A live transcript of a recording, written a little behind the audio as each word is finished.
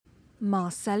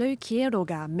Marcelo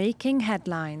Queiroga making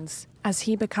headlines as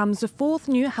he becomes the fourth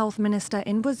new health minister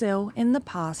in Brazil in the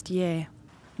past year.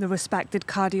 The respected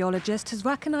cardiologist has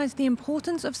recognized the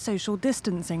importance of social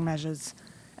distancing measures,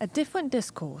 a different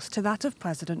discourse to that of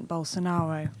President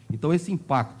Bolsonaro. Então, esse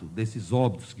impacto desses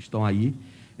óbitos que estão aí,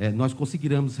 nós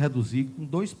conseguiremos reduzir com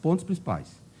dois pontos principais.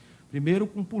 Primeiro,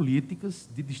 com políticas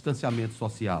de distanciamento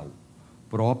social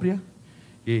própria,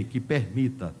 que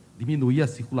permita diminuir a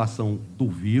circulação do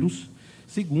vírus.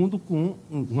 Segundo, com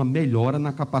uma melhora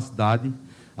na capacidade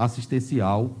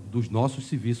assistencial dos nossos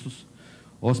serviços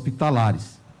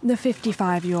hospitalares. The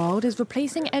 55-year-old is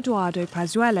replacing Eduardo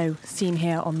Pazuello, seen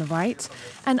here on the right,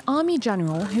 an army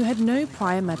general who had no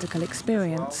prior medical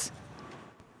experience.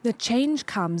 The change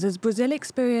comes as Brazil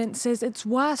experiences its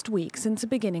worst week since the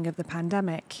beginning of the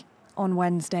pandemic. On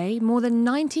Wednesday, more than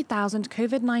 90,000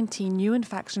 Covid-19 new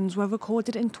infections were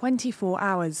recorded in 24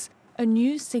 hours, a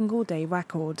new single-day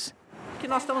record. O que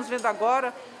nós estamos vendo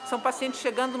agora são pacientes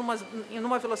chegando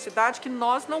numa velocidade que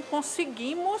nós não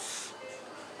conseguimos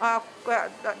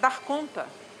dar conta,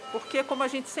 porque, como a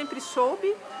gente sempre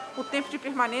soube, o tempo de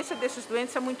permanência desses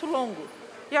doentes é muito longo.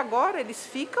 E agora eles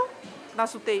ficam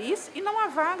nas UTIs e não há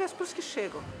vagas para os que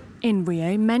chegam. In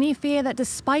Rio, many fear that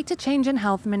despite a change in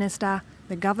health minister,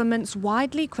 the government's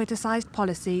widely criticized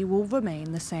policy will remain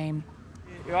the same.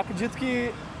 Eu acredito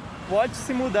que pode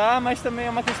se mudar, mas também é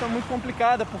uma questão muito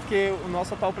complicada, porque o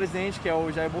nosso atual presidente, que é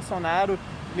o Jair Bolsonaro,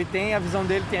 ele tem a visão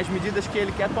dele, tem as medidas que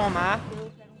ele quer tomar.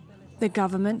 The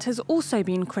government has also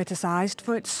been criticised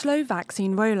for its slow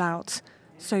vaccine rollout.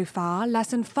 So far, less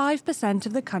than 5%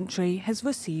 of the country has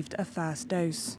received a first dose.